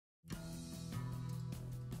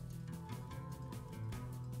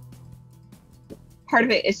part of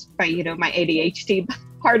it is by, my ADHD, but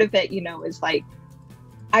part of it, is like,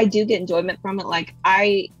 I do get enjoyment from it. Like,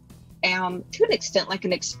 I am to an extent like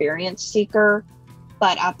an experience seeker,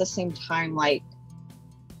 but at the same time, like,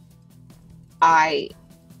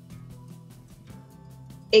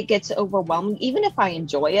 it gets overwhelming, even if I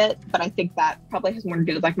enjoy it. But I think that probably has more to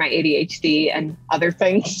do with like my ADHD and other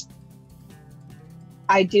things.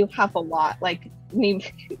 I do have a lot, like, I mean,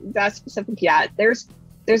 that specific, yeah, there's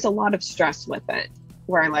a lot of stress with it,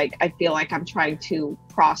 where like, I feel like I'm trying to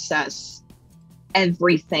process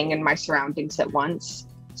everything in my surroundings at once.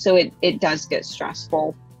 So it does get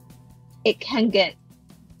stressful. It can get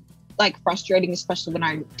like frustrating, especially when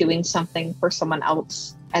I'm doing something for someone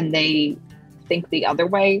else and they think the other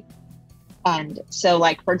way. And so,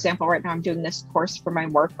 like, for example, right now I'm doing this course for my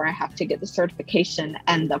work where I have to get the certification,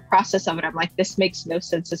 and the process of it, I'm like, this makes no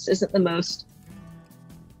sense. This isn't the most,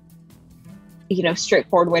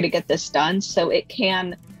 straightforward way to get this done. So it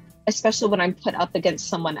can, especially when I'm put up against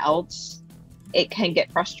someone else, it can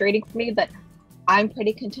get frustrating for me, but I'm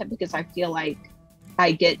pretty content because I feel like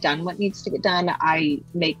I get done what needs to get done. I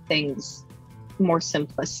make things more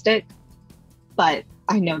simplistic, but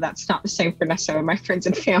I know that's not the same for necessarily my friends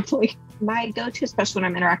and family. My go-to, especially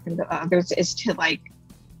when I'm interacting with others, is to like,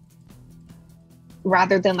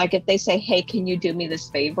 rather than like, if they say, hey, can you do me this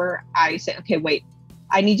favor? I say, okay, wait,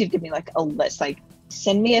 I need you to give me like a list, like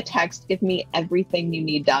send me a text, give me everything you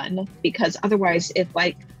need done. Because otherwise, if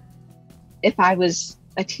I was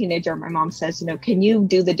a teenager, my mom says, can you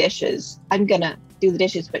do the dishes? I'm gonna do the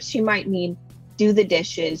dishes, but she might mean do the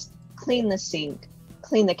dishes, clean the sink,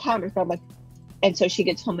 clean the counter. So I'm like, and so she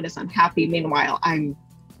gets home and is unhappy. Meanwhile,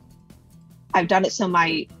 I've done it. So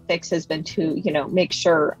my fix has been to, make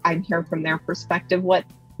sure I'm hearing from their perspective what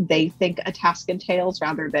they think a task entails,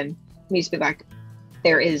 rather than me to be like,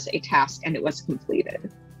 there is a task and it was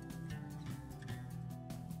completed.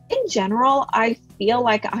 In general, I feel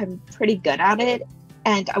like I'm pretty good at it.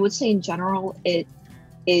 And I would say in general, it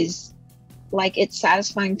is like, it's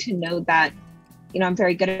satisfying to know that, I'm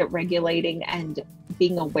very good at regulating and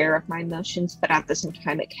being aware of my emotions, but at the same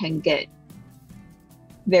time, it can get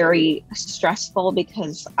very stressful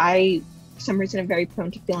because for some reason, I'm very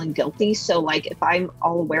prone to feeling guilty. So like, if I'm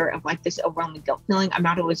all aware of like this overwhelming guilt feeling, I'm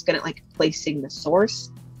not always good at like placing the source.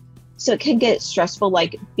 So it can get stressful,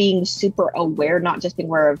 like being super aware, not just being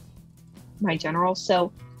aware of my general.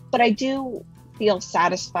 So, but I do feel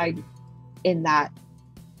satisfied in that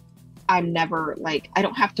I'm never like, I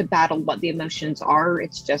don't have to battle what the emotions are.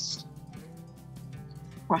 It's just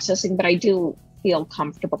processing, but I do feel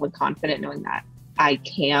comfortable and confident knowing that I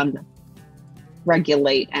can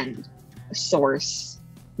regulate and source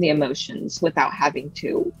the emotions without having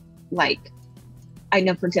to, like, I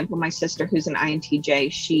know, for example, my sister, who's an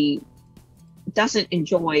INTJ, she doesn't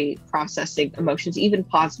enjoy processing emotions, even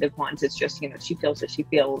positive ones. It's just, she feels what she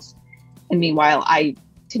feels. And meanwhile,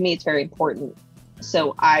 to me, it's very important.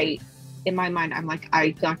 So in my mind, I'm like,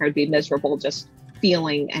 I feel like I'd be miserable just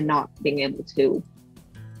feeling and not being able to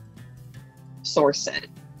source it.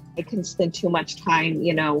 I can spend too much time,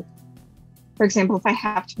 for example, if I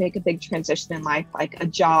have to make a big transition in life, like a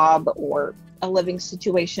job or a living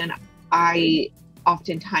situation, I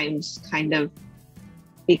oftentimes kind of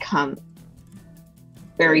become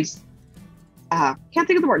very, can't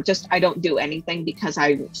think of the word, just I don't do anything because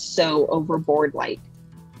I'm so overboard, like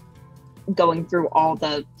going through all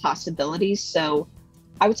the possibilities. So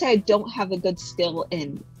I would say I don't have a good skill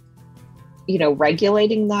in,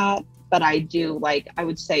 regulating that, but I do, like, I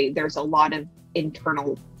would say there's a lot of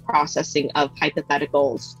internal processing of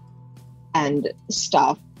hypotheticals and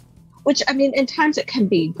stuff, which, I mean, in times it can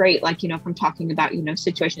be great. Like, if I'm talking about,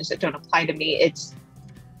 situations that don't apply to me,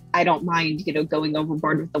 I don't mind, going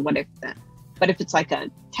overboard with the what if then. But if it's like a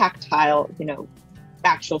tactile,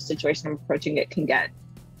 actual situation I'm approaching, it can get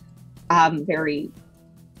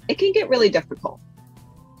it can get really difficult.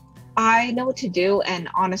 I know what to do. And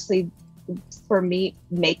honestly, for me,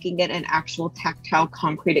 making it an actual tactile,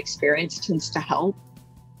 concrete experience tends to help.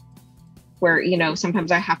 Where,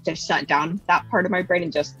 sometimes I have to shut down that part of my brain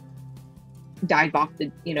and just dive off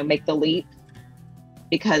the, make the leap,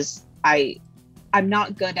 because I'm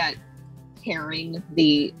not good at pairing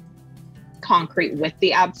the concrete with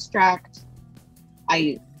the abstract.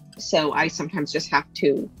 So I sometimes just have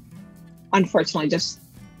to, unfortunately, just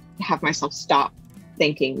have myself stop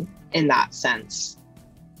thinking in that sense.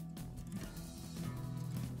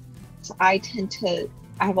 So I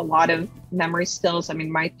have a lot of memory skills. I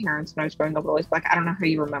mean, my parents, when I was growing up, were always like, I don't know how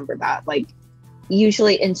you remember that. Like,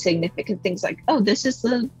 usually insignificant things like, oh, this is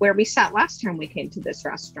where we sat last time we came to this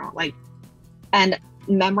restaurant. Like, and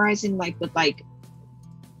memorizing, like, with like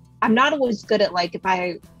I'm not always good at like, if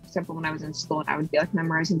I, for example, when I was in school and I would be like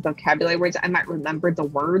memorizing vocabulary words, I might remember the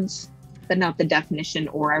words, but not the definition,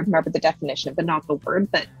 or I would remember the definition, but not the word.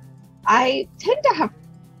 But I tend to have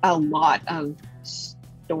a lot of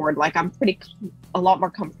stored, like I'm a lot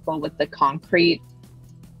more comfortable with the concrete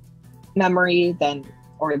memory than,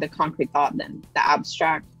 or the concrete thought than the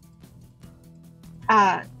abstract.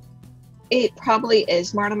 It probably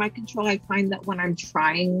is more out of my control. I find that when I'm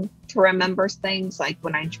trying to remember things, like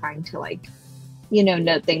when I'm trying to like,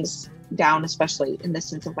 note things down, especially in the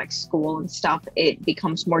sense of like school and stuff, it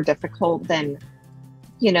becomes more difficult than,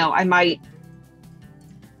 I might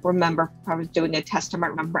remember if I was doing a test, I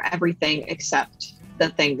might remember everything except the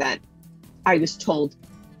thing that I was told,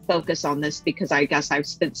 focus on this, because I guess I've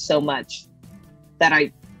spent so much that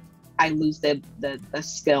I lose the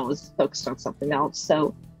skills focused on something else.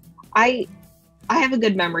 So I have a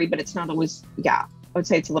good memory, but it's not always, I would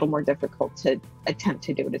say it's a little more difficult to attempt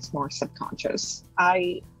to do it. It's more subconscious.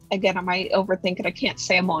 I might overthink it. I can't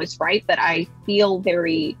say I'm always right, but I feel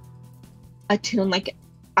very attuned. Like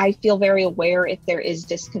I feel very aware if there is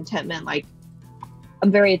discontentment. Like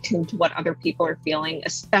I'm very attuned to what other people are feeling,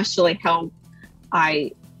 especially how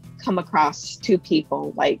I come across to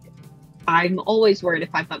people. Like I'm always worried if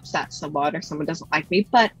I've upset someone or someone doesn't like me,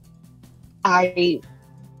 but I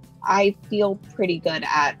feel pretty good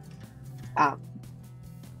at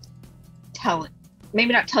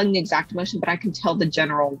maybe not telling the exact emotion, but I can tell the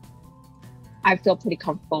general. I feel pretty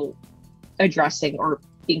comfortable addressing or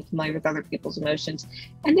being familiar with other people's emotions.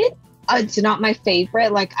 And it's not my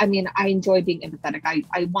favorite. Like, I mean, I enjoy being empathetic.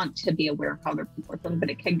 I want to be aware of how other people are feeling, but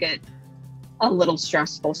it can get a little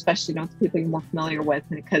stressful, especially with people you're more familiar with,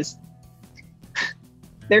 because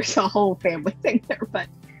there's a whole family thing there. But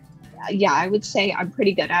yeah, I would say I'm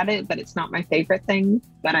pretty good at it, but it's not my favorite thing,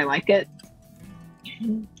 but I like it.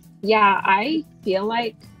 Yeah, I feel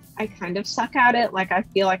like I kind of suck at it. Like, I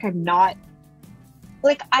feel like I'm not,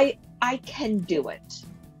 like, I can do it.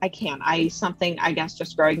 I can. I guess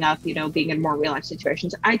just growing up, being in more real life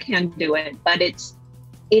situations, I can do it, but it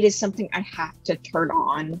is something I have to turn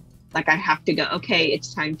on. Like, I have to go, okay,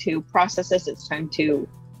 it's time to process this. It's time to,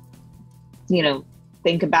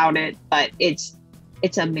 think about it, but it's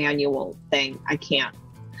a manual thing. I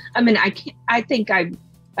think I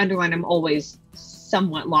underline I'm always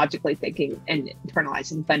somewhat logically thinking and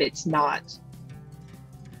internalizing, but it's not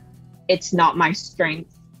my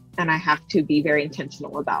strength, and I have to be very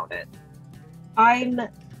intentional about it.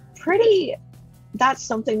 That's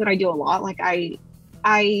something that I do a lot. Like I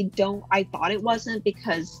thought it wasn't,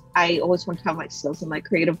 because I always want to have like skills in like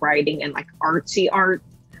creative writing and like artsy art.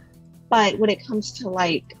 But when it comes to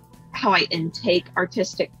like how I intake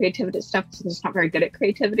artistic creativity stuff, I'm just not very good at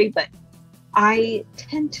creativity, but I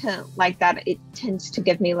tend to like that. It tends to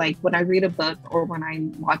give me, like, when I read a book or when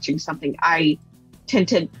I'm watching something, I tend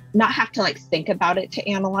to not have to like think about it to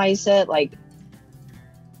analyze it. Like,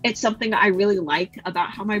 it's something I really like about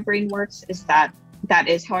how my brain works, is that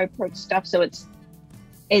is how I approach stuff. So it's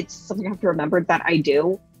something I have to remember that I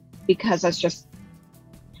do, because that's just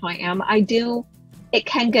how I am. It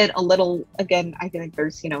can get a little, again, I feel like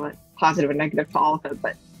there's, a positive and negative to all of it,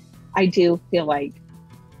 but I do feel like,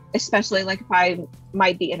 especially like if I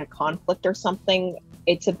might be in a conflict or something,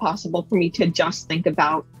 it's impossible for me to just think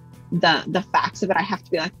about the facts of it. I have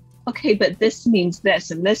to be like, okay, but this means this,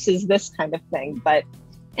 and this is this kind of thing. But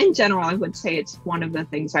in general, I would say it's one of the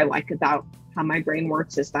things I like about how my brain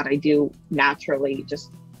works, is that I do naturally just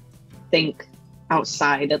think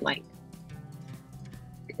outside and like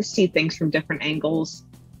see things from different angles.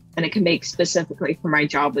 And it can make, specifically for my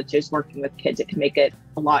job, which is working with kids, it can make it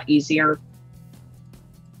a lot easier